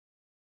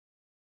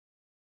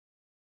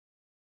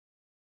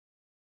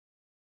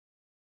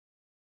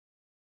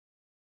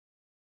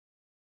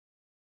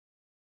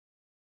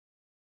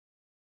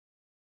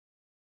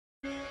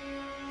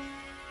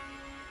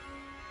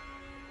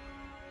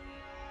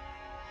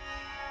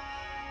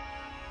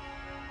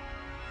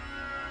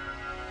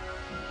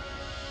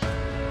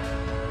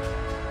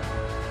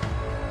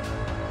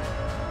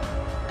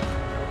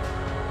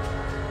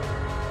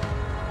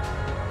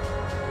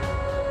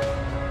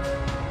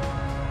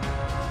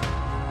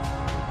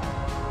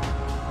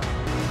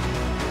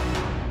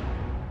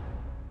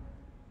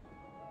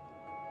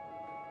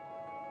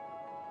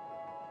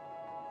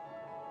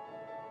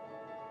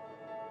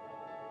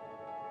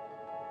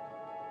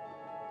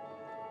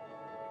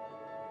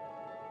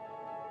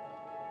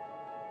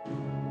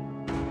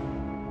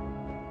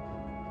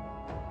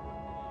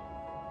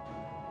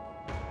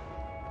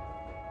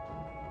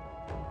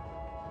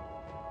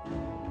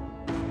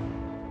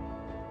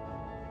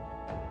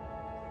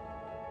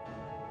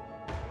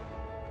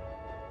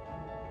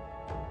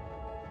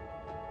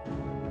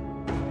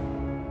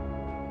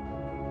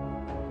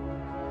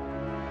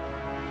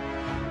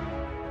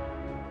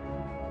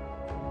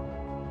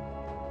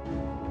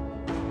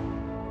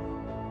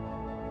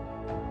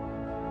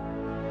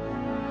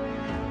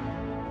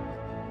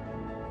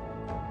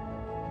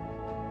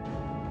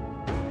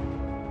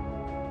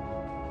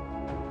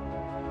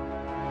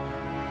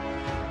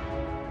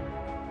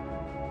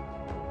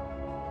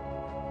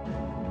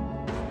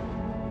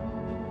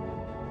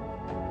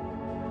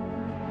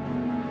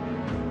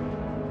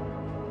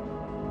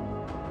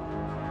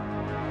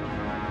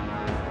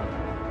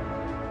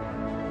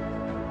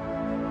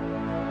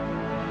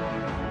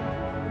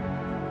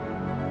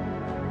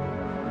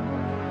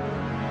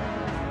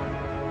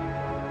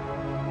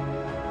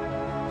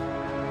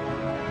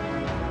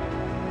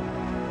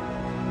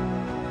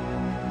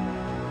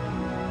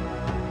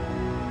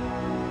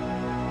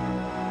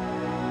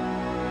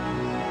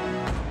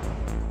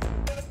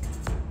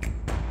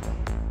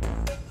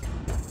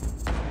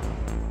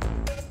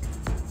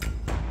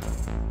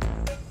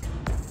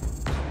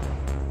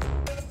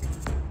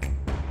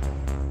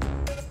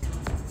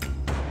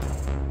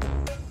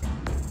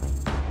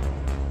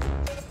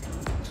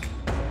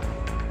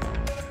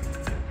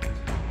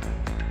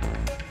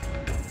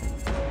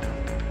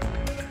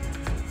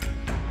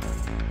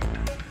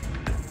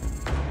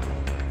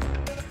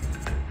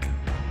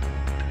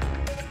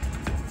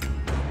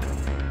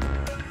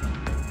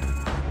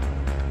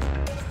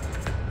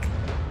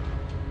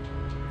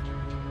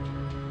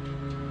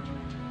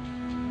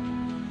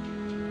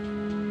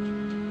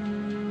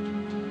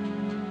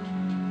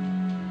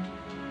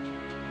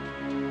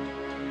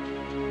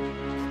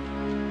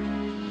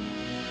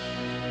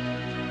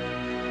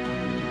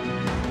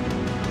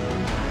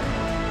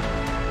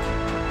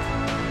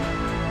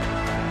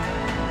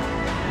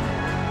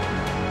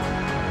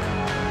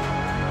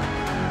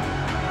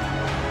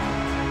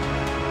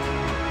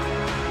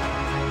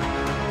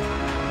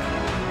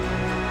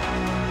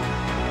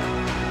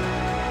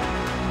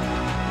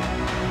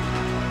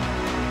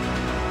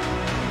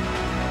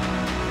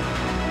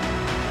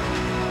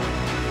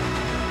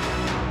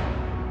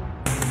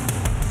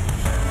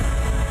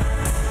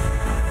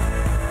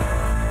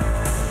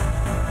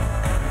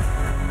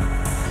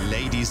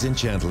Ladies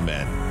and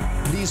gentlemen,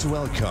 please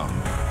welcome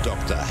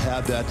Dr.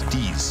 Herbert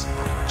Dies,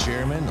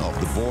 Chairman of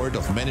the Board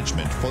of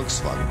Management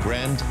Volkswagen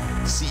Brand,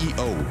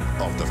 CEO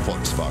of the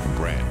Volkswagen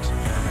brand.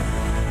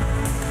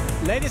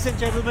 Ladies and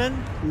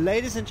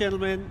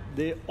gentlemen,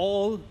 the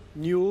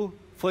all-new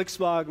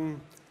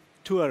Volkswagen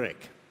Touareg.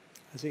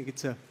 I think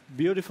it's a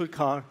beautiful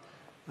car.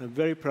 I'm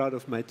very proud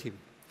of my team.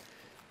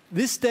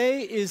 This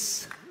day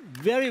is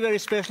very, very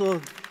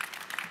special.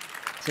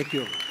 Thank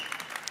you.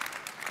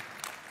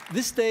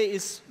 This day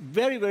is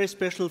very, very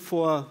special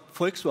for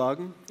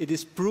Volkswagen. It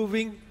is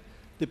proving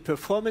the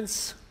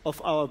performance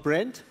of our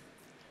brand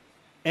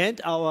and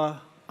our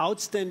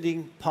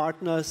outstanding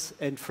partners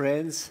and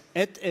friends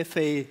at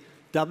FAW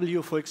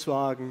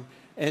Volkswagen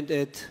and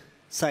at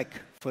SAIC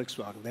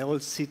Volkswagen. They're all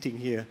sitting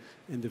here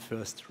in the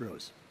first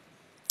rows.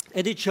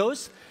 And it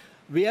shows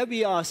where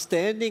we are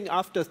standing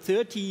after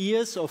 30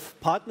 years of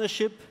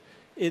partnership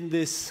in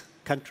this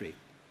country.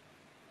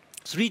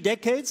 3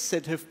 decades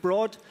that have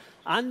brought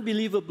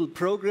unbelievable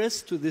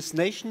progress to this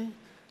nation,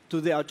 to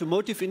the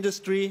automotive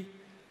industry,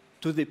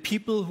 to the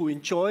people who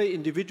enjoy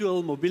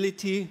individual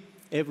mobility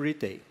every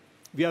day.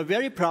 We are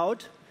very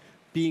proud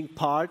being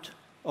part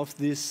of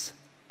this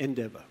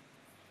endeavor.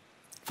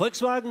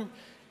 Volkswagen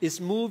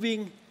is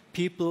moving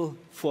people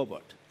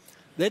forward.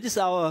 That is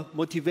our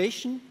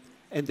motivation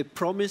and the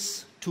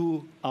promise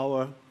to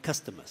our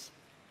customers.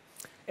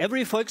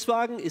 Every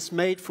Volkswagen is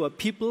made for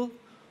people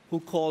who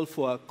call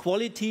for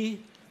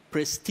quality,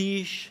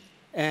 prestige,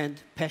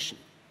 and passion.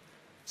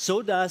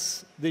 So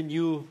does the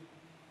new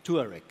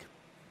Touareg.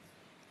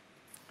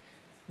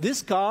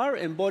 This car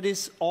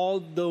embodies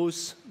all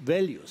those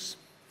values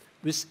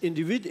with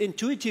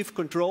intuitive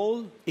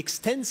control,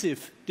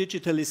 extensive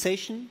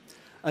digitalization,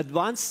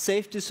 advanced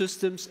safety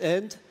systems,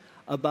 and,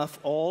 above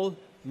all,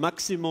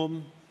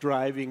 maximum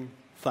driving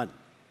fun.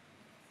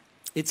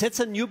 It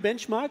sets a new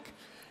benchmark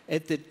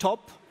at the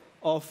top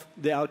of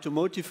the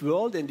automotive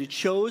world, and it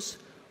shows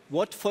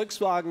what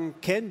Volkswagen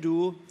can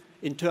do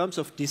in terms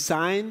of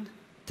design,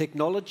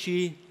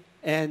 technology,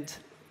 and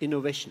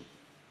innovation.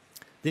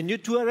 The new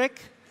Touareg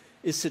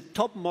is the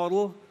top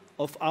model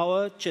of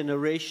our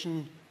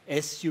generation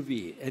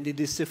SUV, and it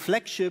is the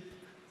flagship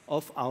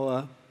of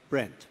our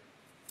brand.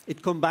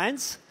 It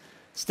combines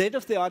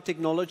state-of-the-art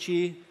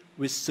technology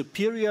with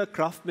superior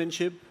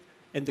craftsmanship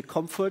and the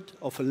comfort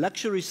of a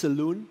luxury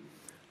saloon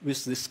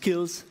with the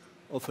skills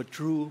of a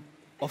true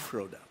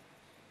off-roader.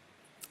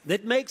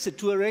 That makes the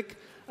Touareg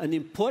an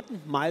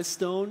important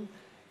milestone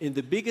in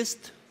the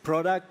biggest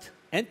product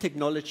and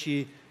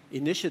technology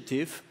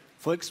initiative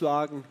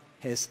Volkswagen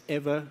has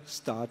ever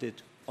started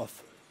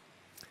off.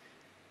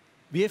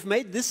 We have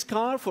made this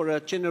car for a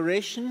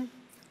generation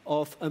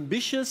of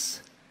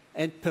ambitious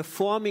and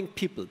performing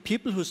people,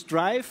 people who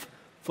strive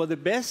for the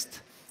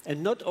best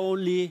and not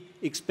only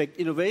expect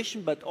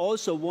innovation, but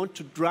also want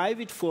to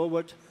drive it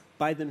forward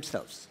by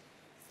themselves.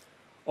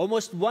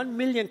 Almost 1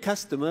 million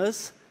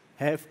customers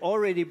have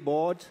already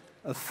bought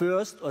a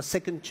first or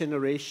second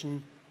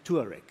generation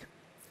Touareg.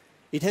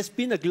 It has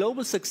been a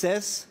global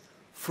success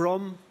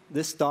from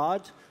the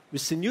start.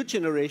 With the new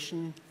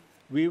generation,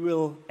 we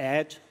will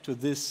add to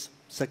this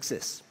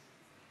success.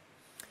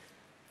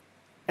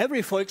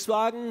 Every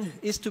Volkswagen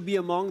is to be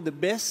among the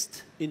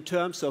best in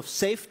terms of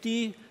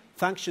safety,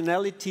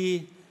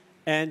 functionality,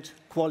 and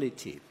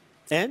quality.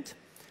 And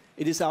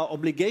it is our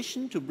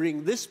obligation to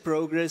bring this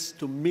progress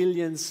to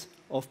millions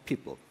of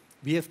people.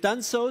 We have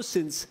done so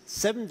since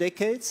 7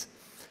 decades,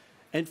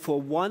 and for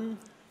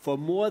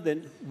more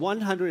than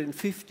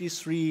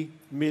 153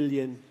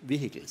 million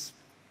vehicles.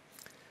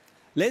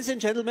 Ladies and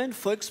gentlemen,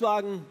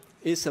 Volkswagen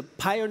is a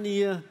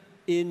pioneer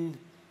in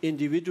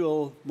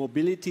individual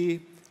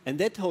mobility, and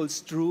that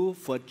holds true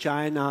for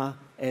China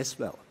as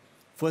well.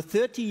 For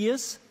 30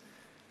 years,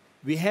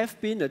 we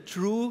have been a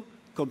true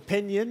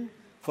companion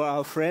for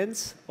our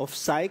friends of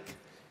SAIC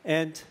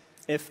and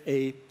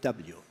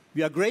FAW.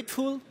 We are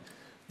grateful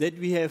that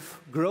we have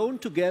grown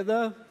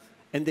together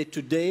and that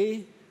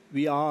today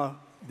we are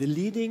the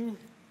leading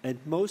and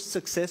most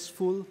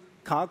successful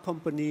car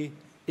company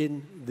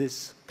in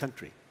this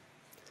country.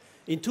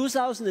 In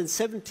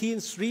 2017,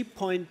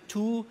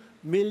 3.2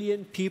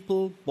 million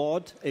people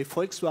bought a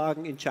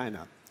Volkswagen in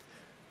China.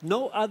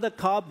 No other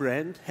car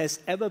brand has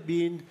ever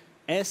been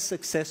as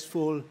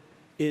successful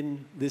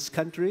in this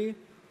country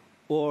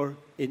or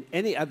in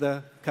any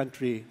other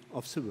country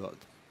of the world.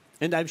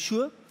 And I'm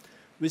sure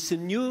with the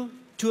new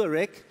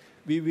Touareg,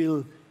 we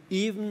will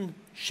even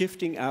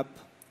shifting up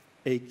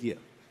a gear.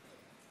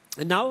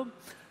 And now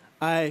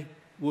I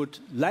would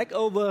like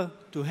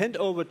to hand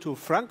over to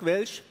Frank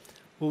Welsch,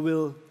 who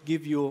will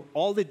give you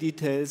all the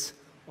details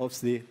of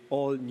the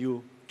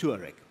all-new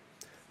Touareg.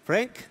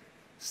 Frank,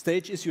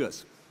 stage is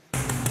yours.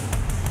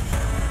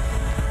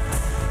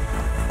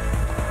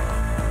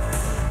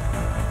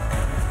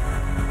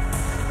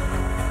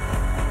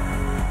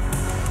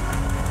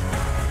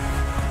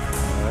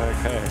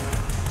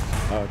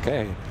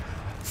 Okay.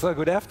 So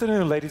good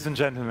afternoon, ladies and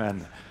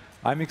gentlemen.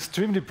 I'm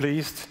extremely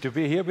pleased to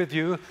be here with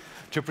you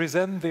to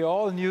present the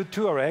all-new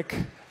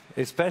Touareg,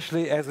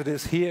 especially as it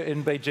is here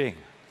in Beijing.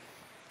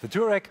 The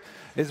Touareg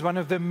is one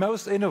of the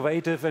most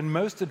innovative and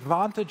most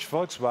advantaged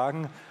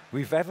Volkswagen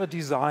we've ever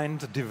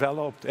designed,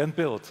 developed, and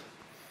built.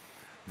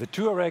 The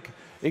Touareg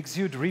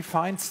exudes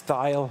refined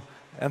style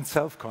and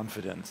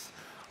self-confidence.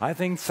 I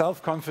think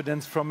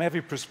self-confidence from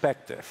every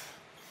perspective.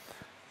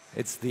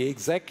 It's the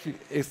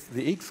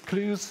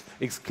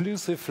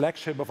exclusive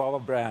flagship of our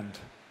brand.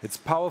 It's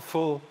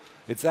powerful,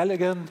 it's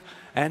elegant,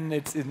 and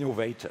it's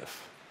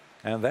innovative.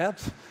 And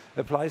that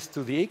applies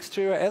to the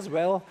exterior as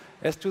well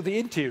as to the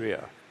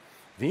interior.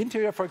 The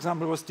interior, for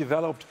example, was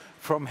developed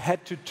from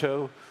head to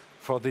toe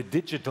for the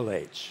digital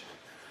age.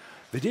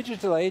 The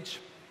digital age,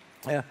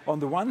 on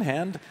the one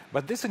hand,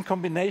 but this in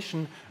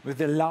combination with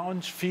the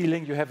lounge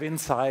feeling you have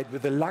inside,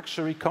 with the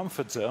luxury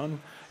comfort zone,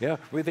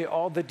 with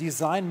all the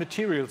design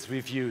materials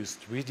we've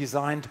used. We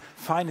designed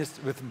finest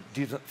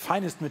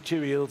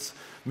materials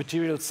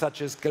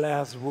such as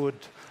glass, wood,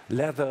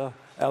 leather,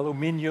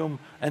 aluminium,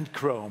 and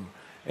chrome,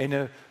 in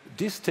a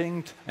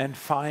distinct and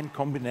fine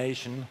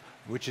combination,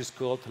 which is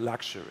called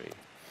luxury.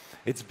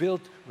 It's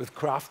built with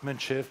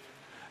craftsmanship.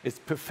 It's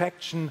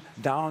perfection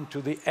down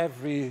to the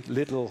every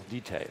little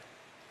detail.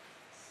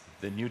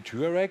 The new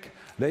Touareg,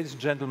 ladies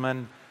and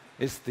gentlemen,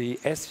 is the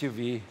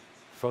SUV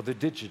for the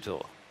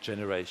digital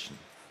generation.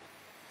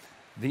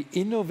 The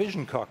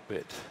InnoVision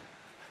cockpit,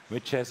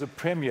 which has a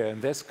premiere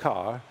in this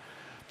car,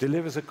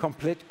 delivers a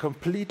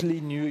completely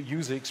new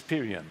user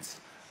experience.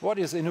 What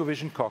is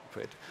InnoVision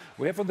cockpit?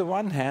 We have on the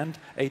one hand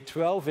a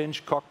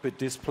 12-inch cockpit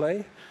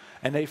display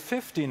and a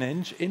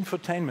 15-inch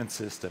infotainment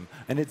system,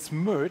 and it's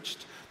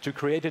merged to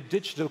create a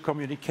digital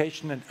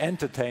communication and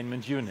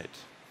entertainment unit.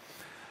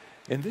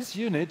 In this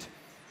unit,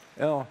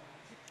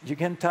 you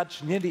can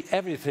touch nearly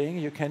everything.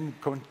 You can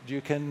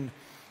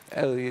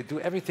do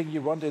everything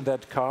you want in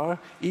that car,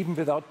 even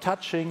without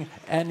touching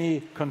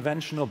any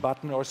conventional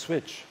button or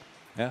switch.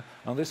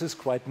 And this is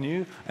quite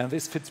new, and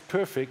this fits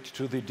perfect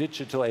to the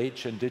digital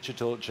age and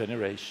digital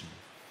generation.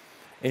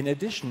 In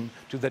addition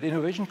to that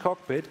InnoVision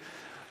cockpit,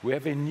 we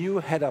have a new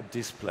head-up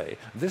display.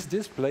 This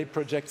display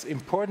projects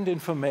important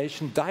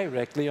information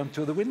directly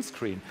onto the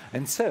windscreen,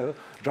 and so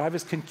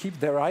drivers can keep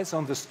their eyes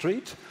on the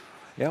street,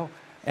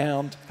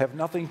 and have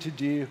nothing to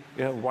do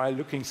while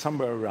looking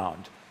somewhere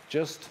around.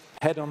 Just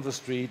head on the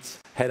streets,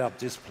 head-up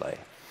display.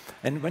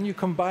 And when you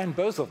combine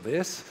both of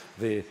this,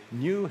 the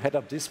new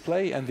head-up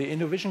display and the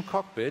InnoVision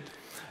cockpit,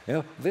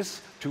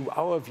 this, to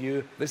our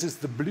view, this is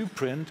the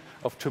blueprint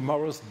of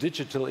tomorrow's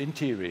digital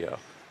interior.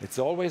 It's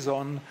always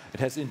on, it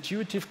has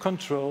intuitive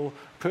control,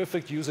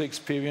 perfect user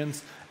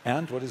experience,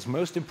 and what is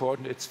most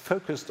important, it's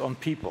focused on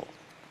people.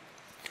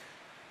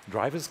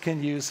 Drivers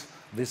can use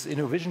this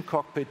InnoVision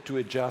cockpit to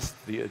adjust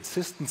the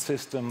assistance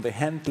system, the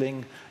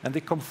handling, and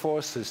the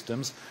comfort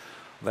systems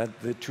that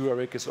the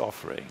Touareg is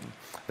offering.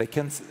 They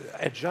can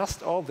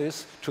adjust all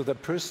this to their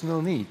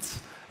personal needs.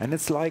 And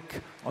it's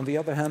like, on the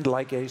other hand,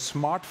 like a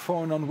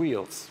smartphone on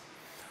wheels.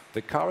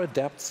 The car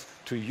adapts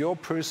to your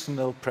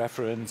personal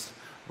preference,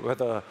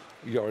 whether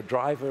you're a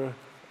driver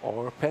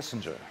or a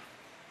passenger.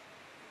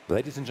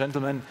 Ladies and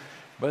gentlemen,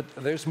 but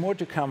there's more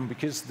to come,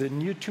 because the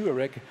new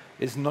Touareg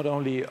is not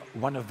only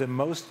one of the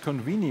most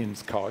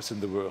convenient cars in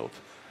the world,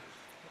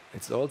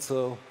 it's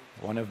also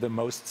one of the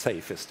most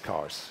safest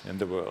cars in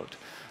the world.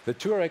 The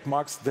Touareg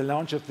marks the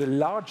launch of the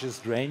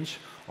largest range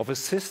of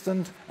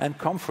assistant and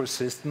comfort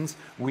systems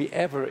we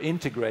ever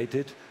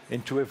integrated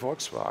into a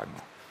Volkswagen.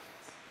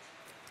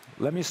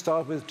 Let me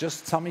start with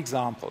just some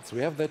examples.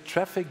 We have the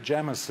traffic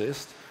jam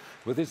assist,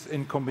 with this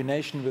in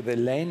combination with a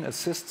lane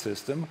assist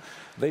system.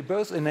 They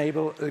both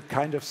enable a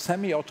kind of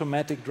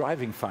semi-automatic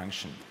driving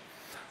function.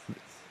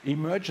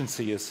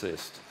 Emergency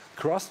assist,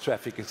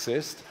 cross-traffic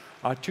assist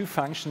are two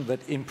functions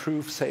that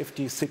improve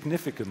safety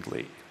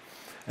significantly.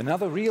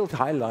 Another real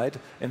highlight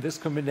in this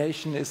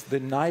combination is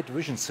the night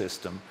vision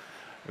system.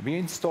 We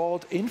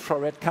installed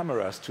infrared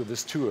cameras to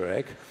this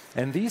Touareg,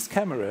 and these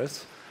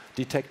cameras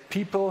detect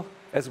people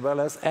as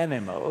well as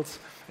animals.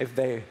 If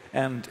they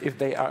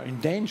are in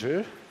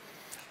danger,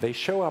 they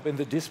show up in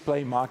the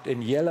display marked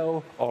in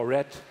yellow or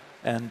red,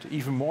 and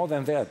even more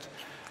than that,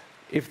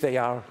 if they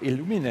are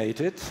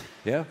illuminated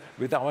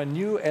with our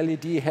new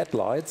LED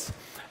headlights,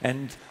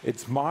 and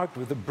it's marked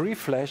with a brief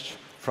flash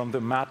from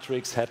the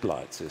Matrix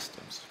headlight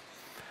systems.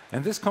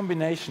 And this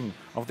combination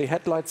of the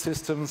headlight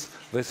systems,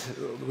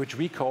 which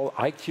we call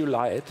IQ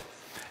Light,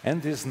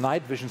 and this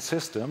night vision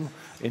system,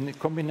 in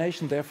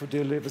combination therefore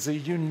delivers a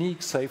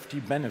unique safety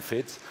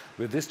benefit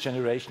with this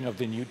generation of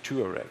the new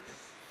Touareg.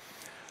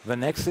 The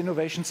next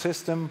innovative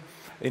system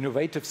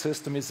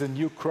is the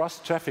new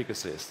cross-traffic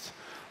assist.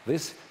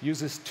 This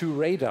uses two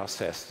radar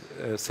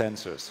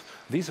sensors.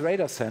 These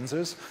radar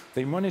sensors,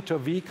 they monitor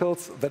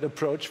vehicles that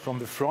approach from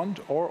the front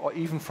or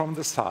even from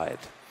the side.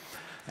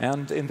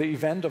 And in the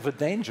event of a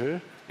danger,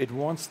 it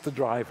warns the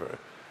driver.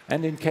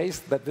 And in case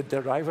that the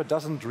driver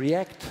doesn't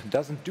react,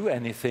 doesn't do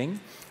anything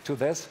to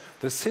this,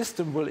 the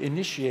system will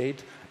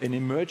initiate an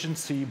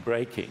emergency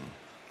braking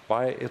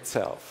by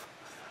itself.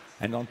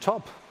 And on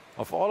top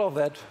of all of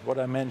that, what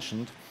I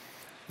mentioned,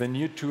 the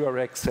new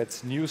Touareg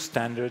sets new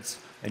standards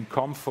in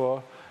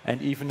comfort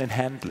and even in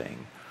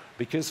handling.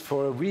 because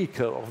for a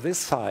vehicle of this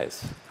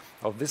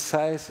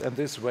size and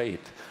this weight,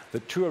 the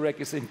Touareg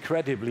is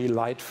incredibly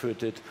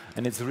light-footed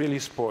and it's really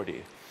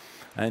sporty.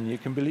 And you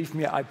can believe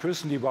me, I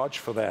personally vouch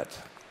for that.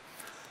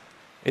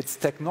 Its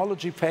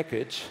technology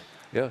package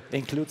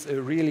includes a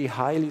really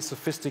highly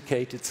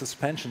sophisticated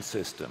suspension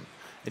system.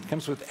 It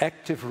comes with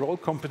active roll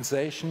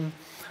compensation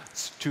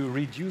to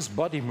reduce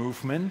body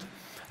movement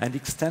and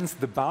extends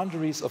the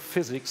boundaries of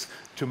physics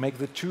to make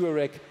the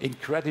Touareg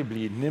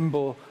incredibly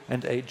nimble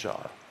and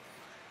agile.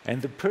 And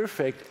the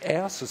perfect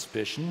air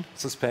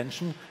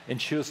suspension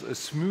ensures a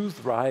smooth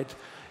ride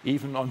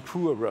even on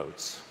poor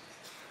roads.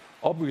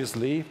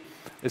 Obviously,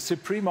 a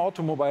supreme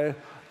automobile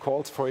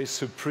calls for a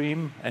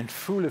supreme and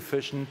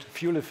fuel-efficient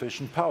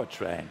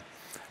powertrain.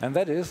 And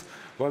that is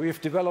why we've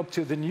developed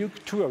the new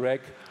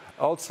Touareg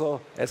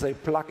also as a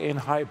plug-in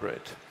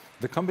hybrid.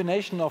 The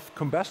combination of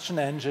combustion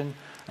engine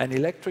and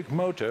electric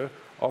motor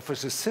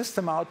offers a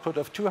system output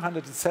of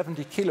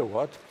 270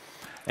 kilowatt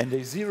and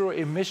a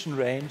zero-emission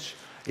range,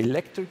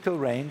 electrical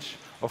range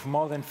of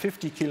more than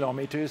 50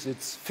 kilometers.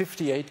 It's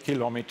 58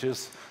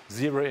 kilometers,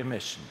 zero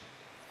emission.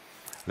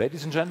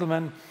 Ladies and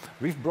gentlemen,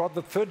 we've brought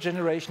the third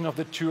generation of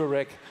the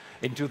Touareg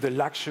into the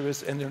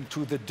luxurious and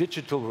into the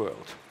digital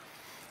world.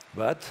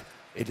 But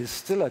it is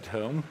still at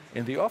home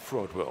in the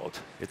off-road world.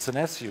 It's an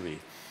SUV.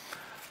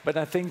 But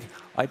I think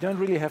I don't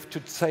really have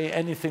to say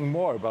anything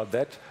more about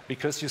that,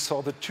 because you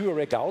saw the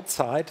Touareg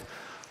outside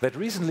that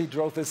recently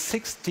drove the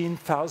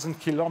 16,000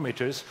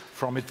 kilometers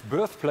from its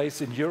birthplace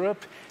in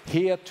Europe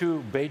here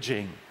to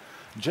Beijing.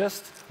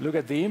 Just look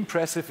at the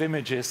impressive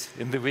images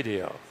in the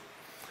video.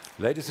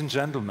 Ladies and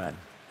gentlemen,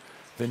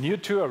 the new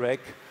Touareg,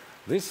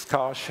 this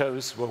car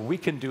shows what we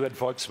can do at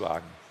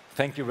Volkswagen.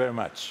 Thank you very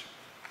much.